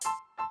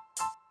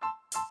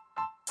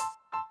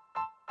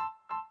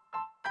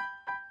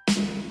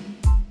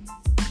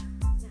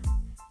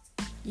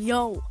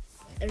Yo,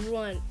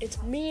 everyone,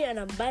 it's me and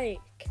I'm back.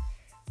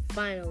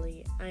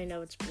 Finally, I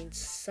know it's been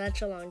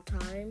such a long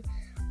time.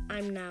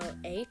 I'm now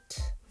 8.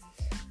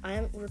 I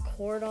haven't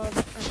recorded on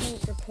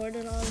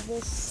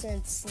this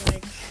since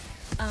the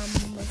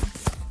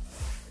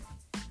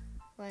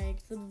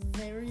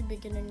very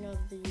beginning of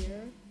the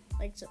year,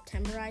 like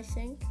September, I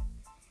think,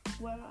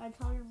 where I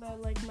talked about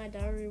my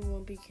Diary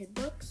Won't Be Kid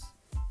books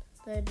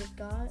that I just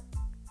got.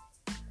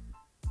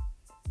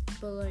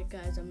 But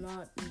guys, I'm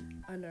not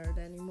a nerd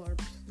anymore,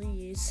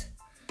 please.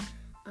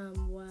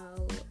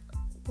 Well,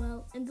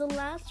 in the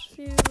last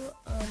few,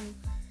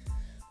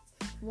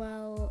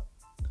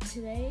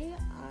 today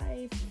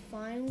I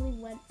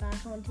finally went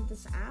back onto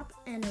this app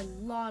and a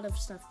lot of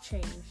stuff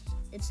changed.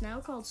 It's now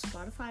called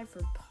Spotify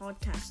for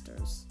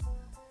podcasters.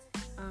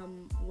 I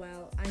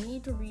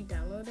need to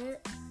re-download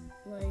it.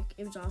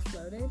 It was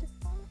offloaded,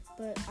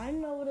 but I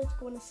don't know what it's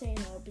going to say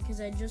now because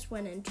I just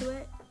went into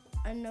it.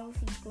 I don't know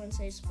if it's going to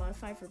say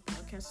Spotify for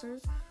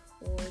podcasters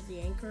or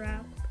the Anchor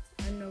app.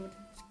 I don't know what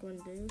it's going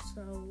to do.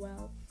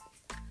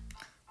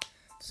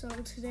 So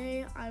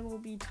today I will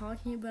be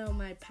talking about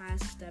my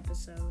past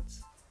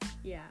episodes.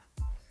 Yeah.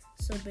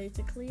 So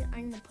basically,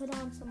 I'm going to put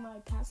on some of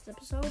my past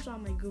episodes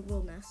on my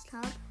Google Nest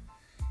tab,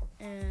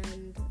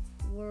 and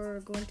we're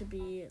going to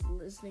be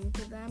listening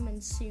to them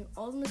and seeing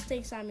all the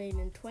mistakes I made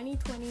in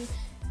 2020,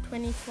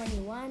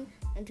 2021,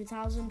 and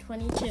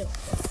 2022.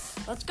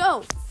 Let's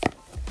go!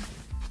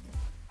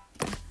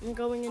 I'm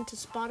going into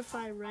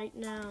Spotify right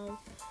now.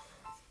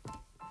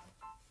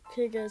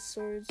 Okay, guys,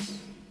 swords.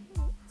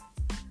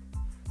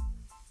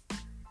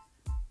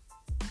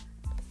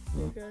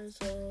 Hey guys,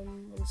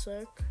 one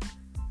sec.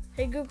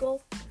 Hey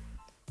Google,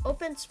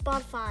 open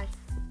Spotify.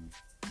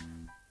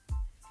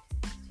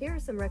 Here are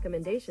some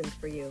recommendations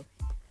for you.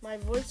 My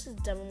voice has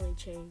definitely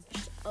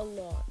changed a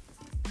lot.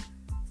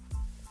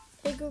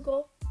 Hey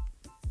Google,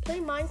 play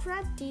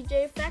Minecraft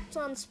DJ Effects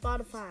on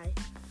Spotify.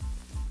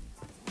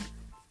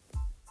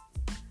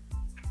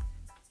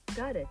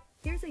 Got it.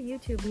 Here's a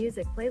YouTube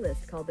music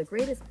playlist called The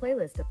Greatest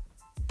Playlist of...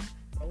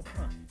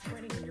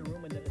 Training in your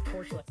room and then the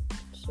torchlight.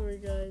 Sorry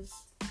guys,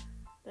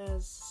 that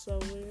is so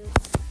weird.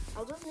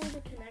 I'll just need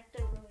to connect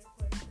it really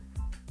quick.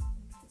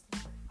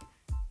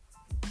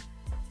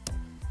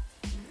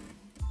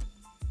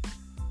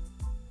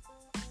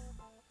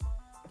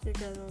 Okay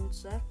guys, one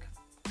sec.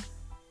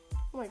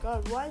 Oh my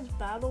god, why is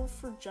Battle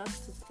for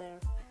Justice there?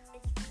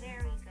 It's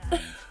very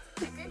good. I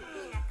didn't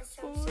mean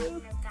episode 7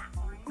 of that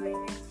one.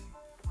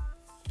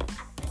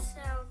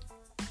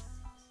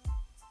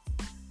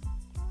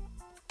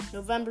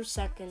 November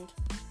 2nd,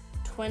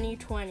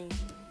 2020.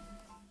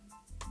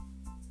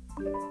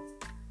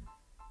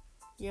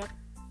 Yep.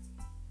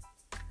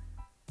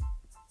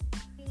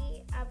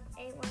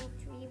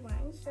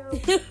 A131. So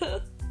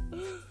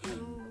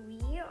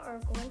we are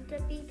going to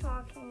be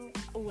talking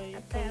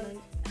about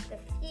the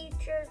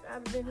features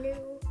of the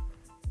new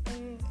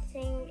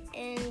thing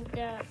in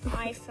the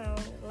iPhone.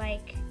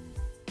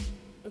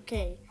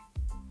 Okay,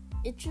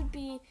 it should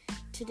be.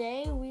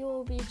 Today we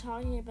will be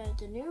talking about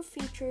the new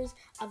features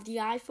of the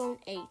iPhone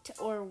 8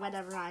 or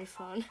whatever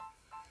iPhone.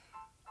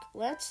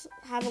 Let's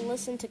have a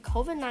listen to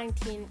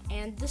COVID-19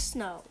 and the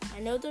snow. I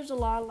know there's a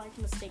lot of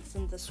mistakes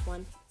in this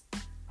one.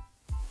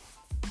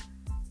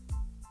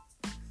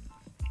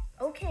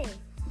 Okay,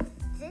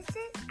 this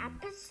is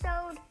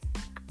episode...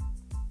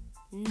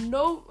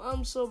 Nope,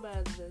 I'm so bad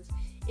at this.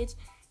 It's,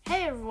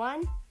 hey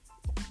everyone,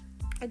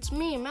 it's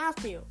me,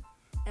 Matthew,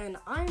 and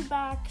I'm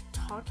back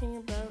talking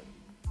about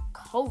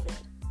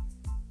COVID,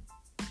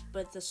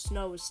 but the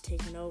snow is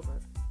taking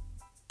over.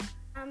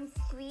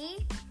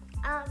 3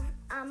 of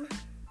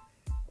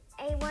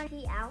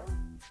A1PL.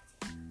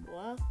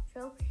 What?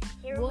 So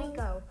here we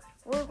go.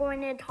 We're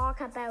going to talk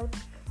about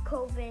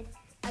COVID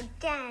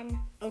again.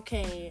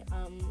 Okay,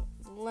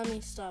 let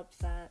me stop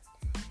that.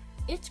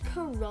 It's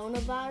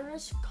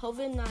coronavirus,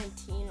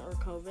 COVID-19 or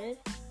COVID.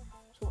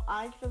 So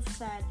I could have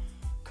said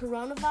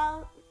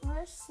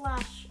coronavirus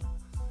slash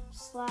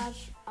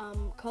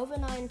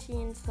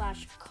COVID-19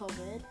 slash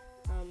COVID.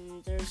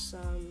 There's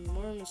some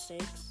more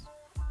mistakes.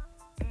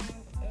 And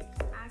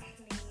it's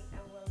actually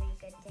a really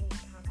good thing to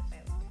talk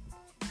about.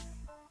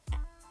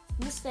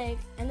 Mistake,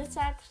 and it's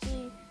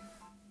actually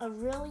a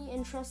really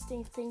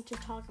interesting thing to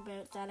talk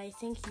about that I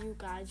think you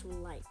guys will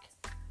like.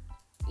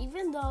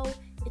 Even though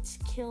it's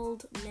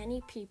killed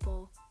many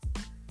people,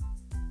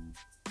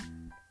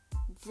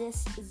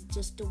 this is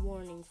just a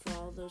warning for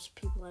all those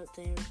people out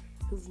there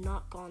who've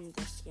not gone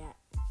this yet.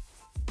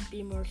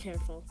 Be more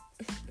careful.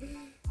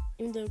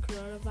 Even though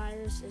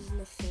coronavirus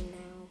isn't a thing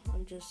now,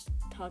 I'm just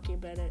talking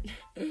about it.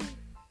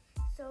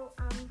 So,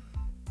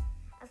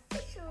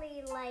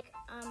 officially,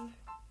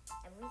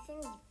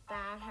 everything's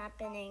bad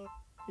happening.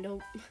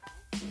 Nope.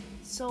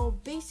 So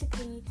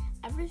basically,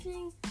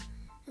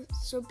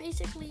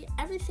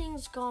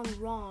 everything's gone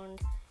wrong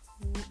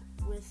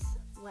with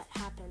what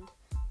happened.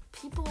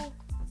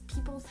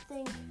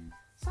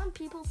 Some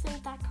people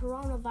think that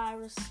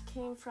coronavirus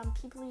came from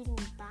people eating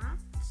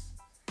bats,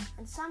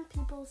 and some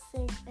people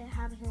think it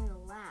happened in a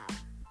lab.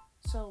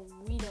 So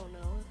we don't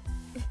know.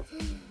 in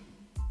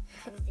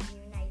the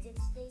United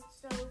States.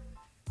 So,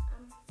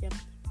 Yep.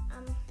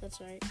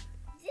 That's right.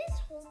 This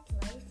whole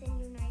place in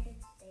the United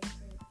States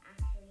is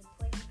actually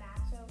pretty bad.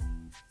 So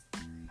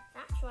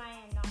that's why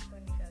I'm not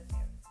going to go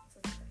there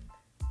for trip.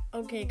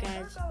 Okay,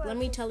 guys, let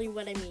me tell you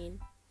what I mean.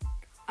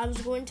 I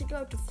was going to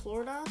go to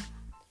Florida,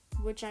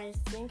 which I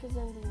think is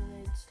in the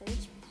United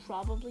States,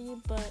 probably,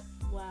 but,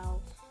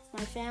 well,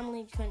 my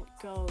family couldn't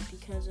go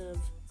because of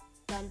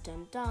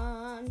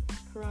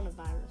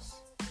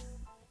coronavirus.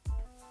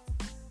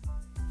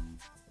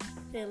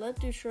 Okay, let's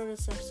do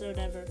shortest episode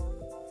ever.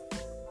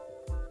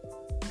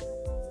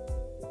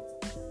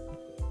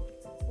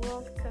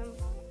 Welcome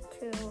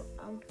to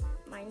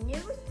my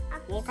newest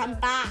episode. Welcome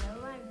back.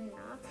 No, I've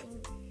not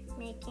been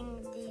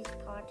making these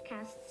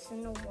podcasts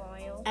in a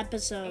while.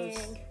 Episodes.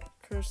 And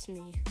Curse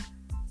me.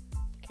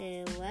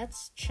 Okay,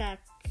 let's check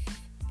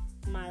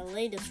my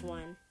latest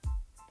one.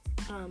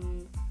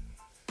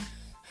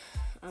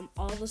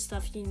 All the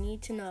stuff you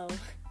need to know.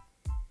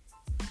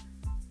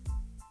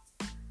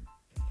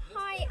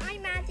 Hi,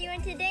 I'm Matthew,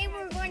 and today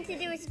we're going to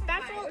do a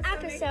special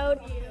episode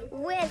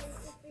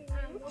with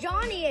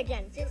Johnny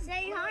again. Just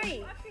say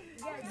hi.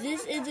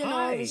 This isn't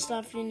all the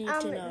stuff you need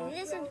to know.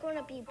 This is going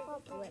to be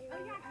public.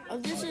 Oh,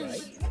 this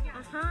is...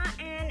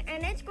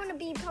 And it's going to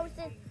be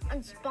posted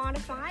on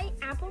Spotify,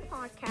 Apple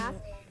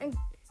Podcasts, and...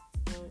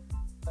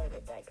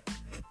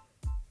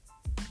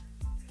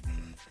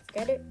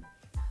 Get it?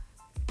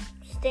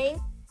 Stay.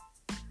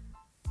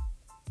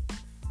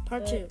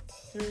 Part 2.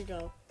 Here we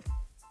go.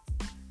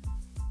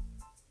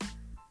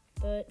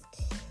 But...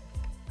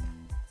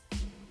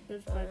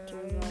 Here's part 2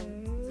 of all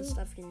the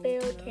stuff you need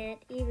Bill to know.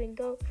 can't even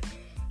go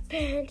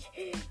pant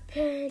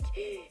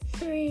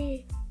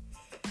 3.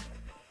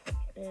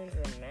 And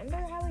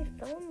remember how we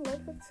fell in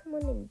love with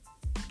someone named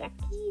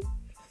Becky?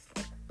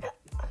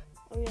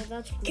 Oh yeah,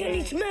 that's Can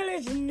you right. smell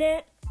his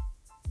net?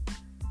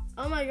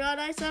 Oh my god,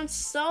 I sound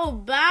so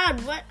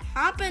bad. What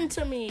happened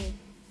to me?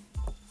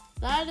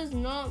 That is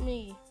not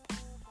me.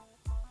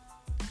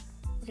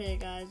 Okay,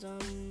 guys,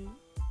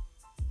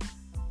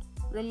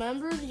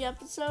 remember the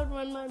episode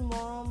when my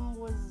mom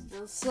was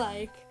just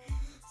like,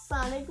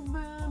 Sonic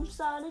boom,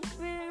 Sonic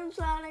boom,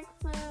 Sonic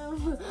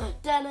boom,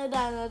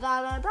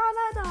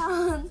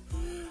 da-da-da-da-da-da-da-da.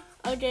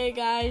 Okay,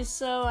 guys,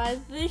 so I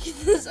think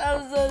this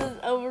episode is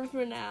over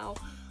for now.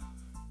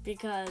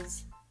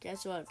 Because,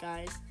 guess what,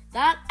 guys?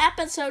 That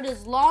episode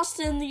is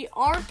lost in the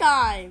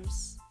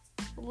archives.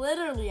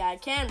 Literally, I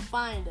can't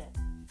find it.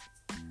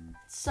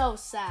 It's so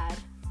sad.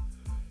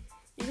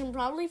 You can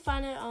probably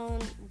find it on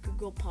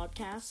Google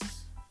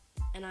Podcasts.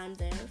 And I'm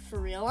there. For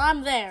real,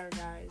 I'm there,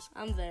 guys.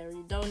 I'm there.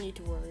 You don't need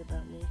to worry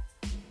about me.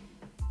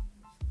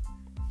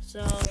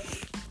 So,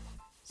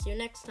 see you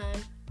next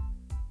time.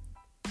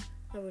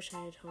 I wish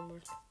I had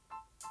homework.